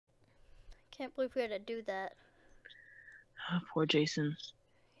Can't believe we had to do that. Oh, poor Jason.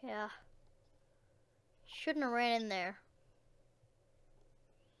 Yeah. Shouldn't have ran in there.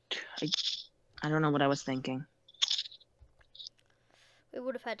 I don't know what I was thinking. We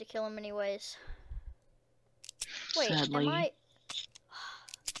would have had to kill him anyways. Wait, Sadly. am I...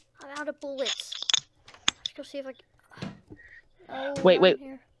 I'm out of bullets. Let's go see if I can... No, Wait.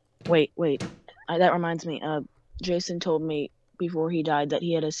 Here. Wait. That reminds me. Jason told me before he died that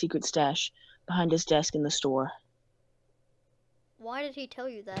he had a secret stash behind his desk in the store. Why did he tell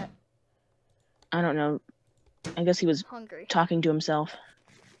you that? I don't know. I guess he was Hungry. talking to himself.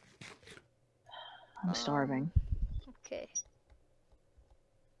 I'm starving. Okay.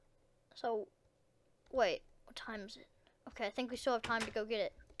 So, wait. What time is it? Okay, I think we still have time to go get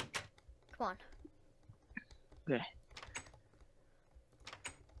it. Come on. Okay.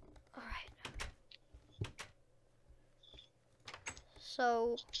 Alright.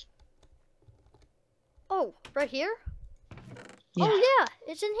 So... Oh, right here? Yeah. Oh, yeah.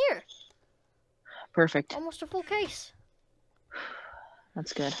 It's in here. Perfect. Almost a full case.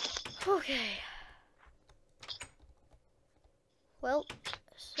 That's good. Okay. Well,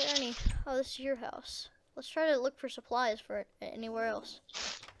 is there any... Oh, this is your house. Let's try to look for supplies for it anywhere else.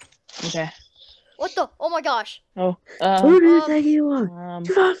 Okay. What the? Oh my gosh. Oh. Who do you think you are?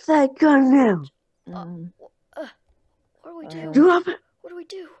 Drop that gun now. What do we do? Drop it. What do we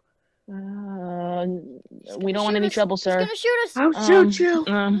do? We don't want any trouble, sir. He's gonna shoot us. I'll shoot you.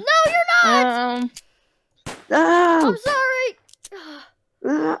 No, you're not. No. I'm sorry.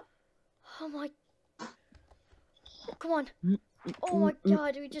 Oh my. Come on. Oh my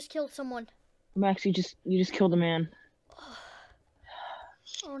god, we just killed someone. Max, you just killed a man.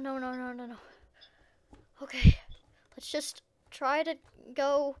 Oh no. Okay. Let's just try to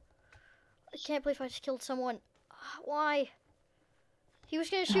go. I can't believe I just killed someone. Why? He was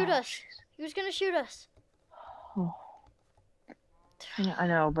gonna shoot us. He was gonna shoot us. Oh. I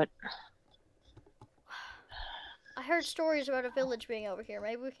know, but I heard stories about a village being over here.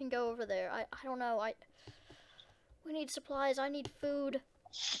 Maybe we can go over there. I don't know. We need supplies. I need food.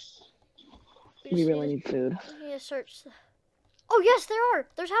 we really need food. We need to search. Oh yes, there are.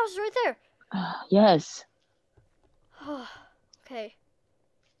 There's houses right there. Yes. Okay.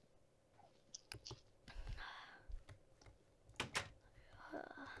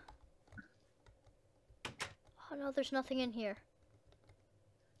 Oh no, there's nothing in here.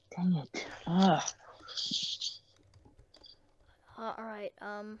 Dang it. Alright,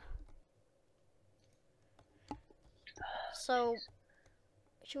 so,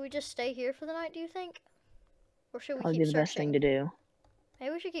 should we just stay here for the night, do you think? Or should we Probably keep be the best thing searching? to do.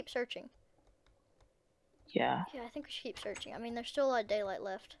 Maybe we should keep searching. Yeah. Yeah, I think we should keep searching. I mean, there's still a lot of daylight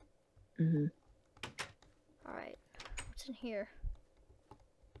left. Alright, what's in here?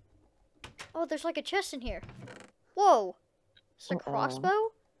 Oh, there's like a chest in here. Whoa! It's a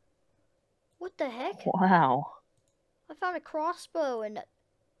crossbow? What the heck? Wow. I found a crossbow and...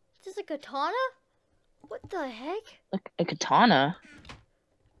 This is a katana? What the heck? A katana?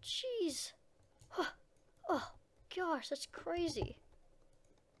 Jeez. Oh, gosh, that's crazy.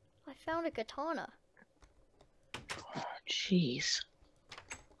 I found a katana. Oh, jeez.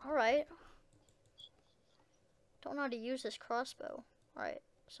 Alright. Don't know how to use this crossbow. Alright,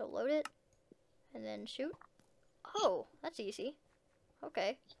 so load it. And then shoot. Oh, that's easy.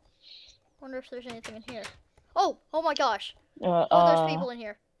 Okay. Wonder if there's anything in here. Oh my gosh. There's people in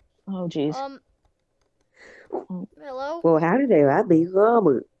here. Oh, jeez. Hello? Well, howdy there. I be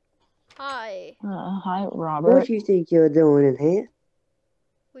Robert. Hi. Hi, Robert. What you think you're doing in here?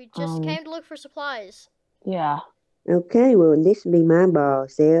 We just came to look for supplies. Yeah. Okay, well, this be my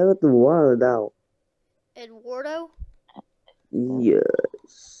boss, Eduardo. Eduardo?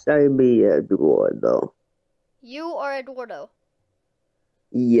 Yes, I be Eduardo. You are Eduardo.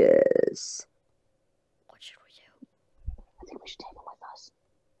 Yes. What should we do? I think we should take him with us.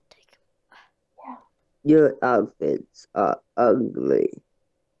 Take him. Yeah. Your outfits are ugly.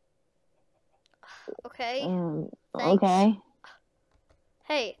 Okay. Okay.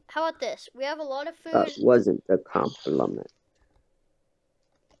 Hey, how about this? We have a lot of food. That wasn't a compliment.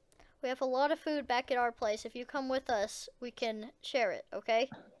 We have a lot of food back at our place. If you come with us, we can share it, okay?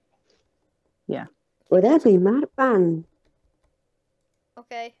 Yeah. Well, that'd be mighty fun.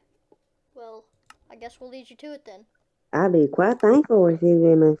 Okay. Well, I guess we'll lead you to it then. I'd be quite thankful if you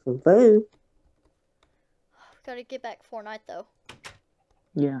gave me some food. We gotta get back before night, though.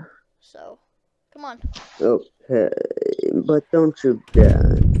 Yeah. So, come on. Okay, but don't you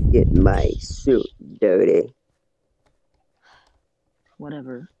get my suit dirty.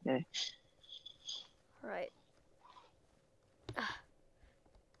 Whatever. Okay. Alright.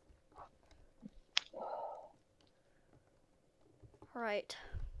 Alright.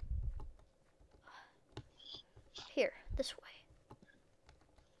 Here, this way.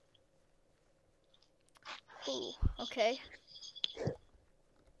 Ooh, okay.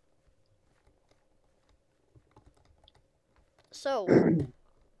 So,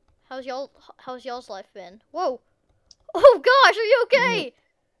 how's y'all's life been? Whoa! Oh gosh, are you okay?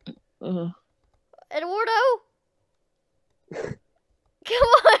 Eduardo? Come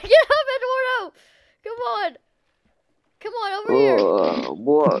on, get up, Eduardo! Come on! Come on, over here!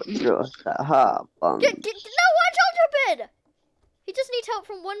 What just happened? No, watch out, jump in! He just needs help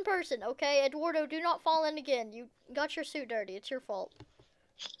from one person, okay? Eduardo, do not fall in again. You got your suit dirty. It's your fault.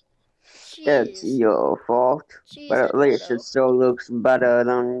 It's Jeez. your fault. Jeez, But at least Eduardo. it still looks better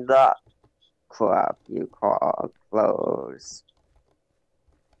than that crap you call clothes.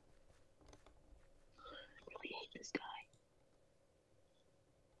 I really hate this guy.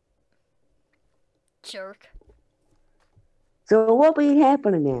 Jerk. So what be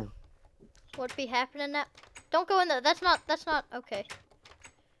happening now? What be happening now? Don't go in there. That's not okay.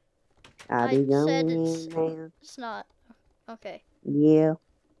 I I be going said in now. It's not. Okay. Yeah.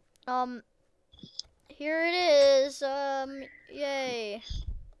 Here it is. Yay.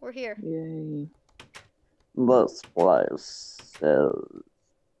 We're here. Yay. This place is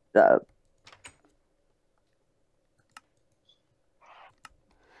dead.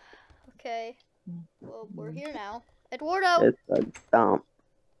 Okay. Well, we're here now. Eduardo! It's a dump.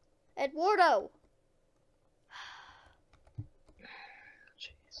 Eduardo!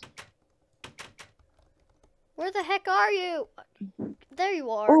 Jeez. Where the heck are you? There you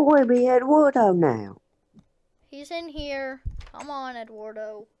are. Oh, we be Eduardo now. He's in here. Come on,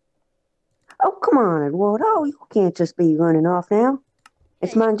 Eduardo. Oh, come on, Eduardo. You can't just be running off now.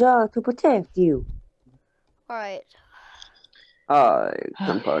 It's Hey. my job to protect you. Alright. I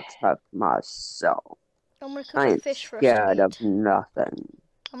can protect myself. I'm gonna cook I a ain't fish for us to scared of eat. nothing.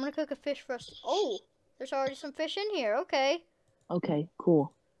 I'm gonna cook a fish for us. Oh, there's already some fish in here. Okay. Okay,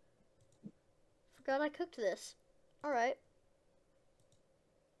 cool. Forgot I cooked this. Alright.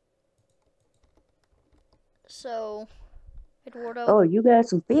 So, Eduardo. Oh, you got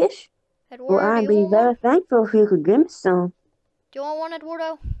some fish? Eduardo, Well, do I'd you be want one? very thankful if you could give me some. Do you want one,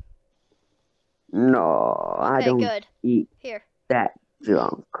 Eduardo? No, I Okay, don't good. eat Here. that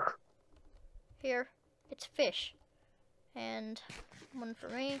junk. Here. It's fish. And one for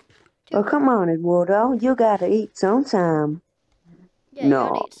me. Oh, come on, Eduardo. You gotta eat sometime. Yeah, you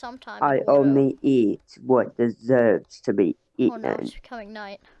gotta No, eat sometime, I Eduardo. only eat what deserves to be Oh eaten. no, it's becoming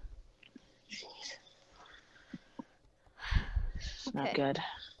night. Jeez. Not Okay. good.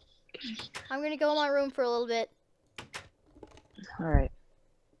 I'm gonna go in my room for a little bit. Alright.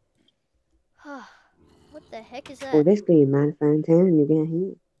 What the heck is that? Well, this be a mighty fine town you got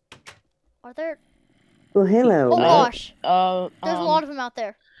here. Are there? Well, hello, Oh mate. gosh, there's a Um, lot of them out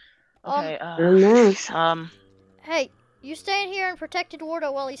there. okay, Oh, no. Hey, you stay in here and protect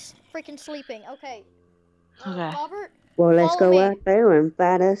Eduardo while he's freaking sleeping. Okay. Okay. Robert, Well, let's follow go me. out there and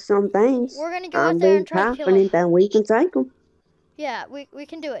fight us some things. We're gonna go I'm out there being and try to kill confident him. that we can take them. Yeah, we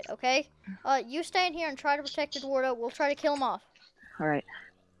can do it. Okay. You stay in here and try to protect Eduardo. We'll try to kill him off. Alright.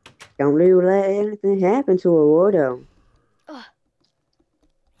 Don't let anything happen to Eduardo.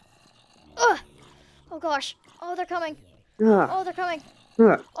 Oh gosh. Oh, they're coming. Ah, Oh, they're coming.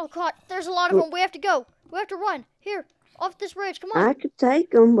 ah. Oh god, there's a lot of them. We have to go. We have to run. Here, off this bridge. Come on. I could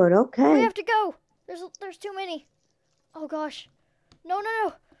take them, but We okay. have to go. There's too many. Oh gosh. No.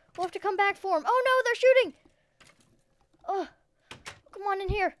 We'll have to come back for them. Oh no, they're shooting. Oh, come on in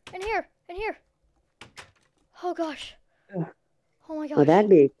here. In here. Oh gosh. Ugh. Oh my gosh. Well, that'd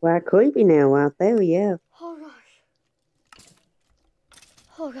be quite creepy now out there, yeah. Oh gosh.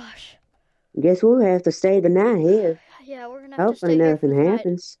 Oh gosh. Guess we'll have to stay the night here. Yeah, we're gonna have to stay Hopefully here for nothing the night.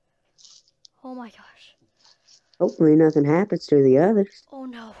 happens. Oh my gosh. Hopefully nothing happens to the others. Oh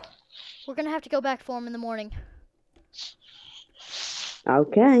no. We're gonna have to go back for them in the morning.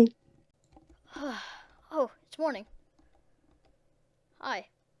 Okay. Oh, it's morning. Hi.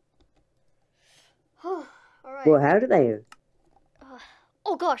 Oh, all right. Well, howdy there.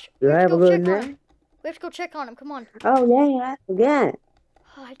 Oh gosh, You we have have to a go good check on night? him. We have to go check on him. Come on. Oh, yeah, I forgot.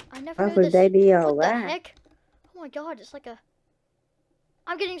 Oh, I never knew Hopefully this. they be What the alright. heck? Oh my god, it's like a...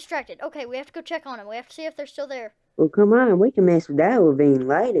 I'm getting distracted. Okay, we have to go check on him. We have to see if they're still there. Well, come on, we can mess with that ravine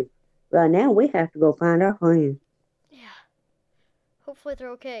later. Right now, we have to go find our friend. Yeah. Hopefully they're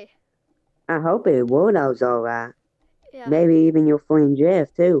okay. I hope Eduardo's alright. Yeah. Maybe even your friend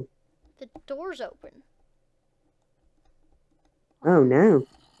Jeff, too. The door's open. Oh, no.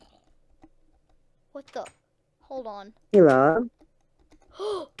 What the? Hold on. Hello?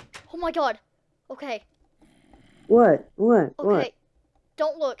 Oh my god. Okay. What? Okay.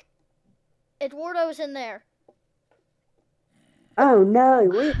 Don't look. Eduardo's in there. Oh no, it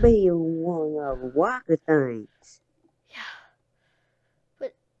would be one of the walker things. Yeah.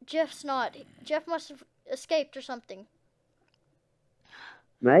 But Jeff's not. Jeff must have escaped or something.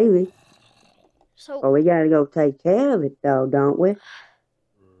 Maybe. So, Well, we gotta go take care of it though, don't we?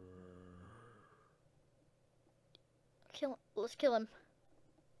 let's kill him.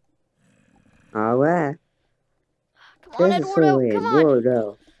 Alright. Come on, This is Eduardo. so Come on.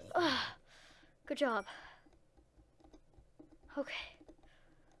 Eduardo. Good job. Okay.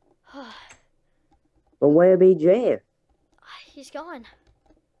 But where be Jeff? He's gone.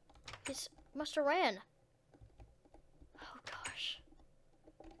 He's must have ran. Oh gosh.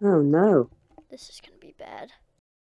 Oh no. This is gonna be bad.